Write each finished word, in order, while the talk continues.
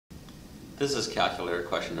This is calculator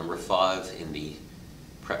question number 5 in the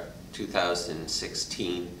Prep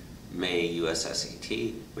 2016 May US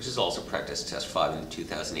SAT, which is also practice test 5 in the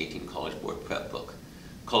 2018 College Board Prep book.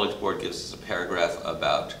 College Board gives us a paragraph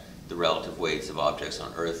about the relative weights of objects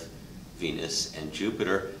on Earth, Venus, and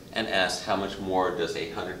Jupiter, and asks how much more does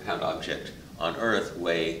a 100-pound object on Earth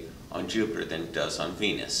weigh on Jupiter than it does on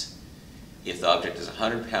Venus. If the object is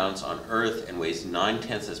 100 pounds on Earth and weighs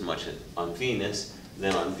 9/10 as much on Venus,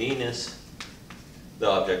 then on Venus the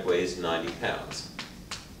object weighs 90 pounds.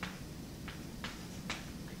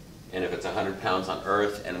 And if it's 100 pounds on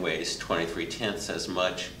Earth and weighs 23/10 as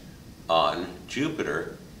much on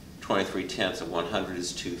Jupiter, 23/10 of 100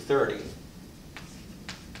 is 230.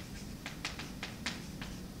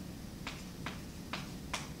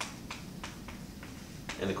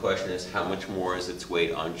 And the question is, how much more is its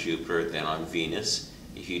weight on Jupiter than on Venus?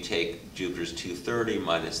 If you take Jupiter's 230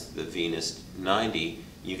 minus the Venus 90,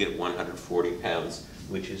 you get 140 pounds,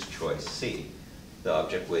 which is choice C. The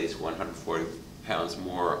object weighs 140 pounds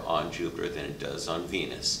more on Jupiter than it does on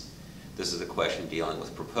Venus. This is a question dealing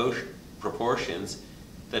with proportions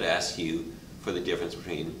that asks you for the difference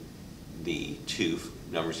between the two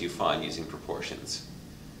numbers you find using proportions.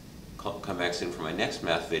 Come back soon for my next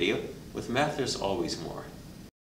math video. With math, there's always more.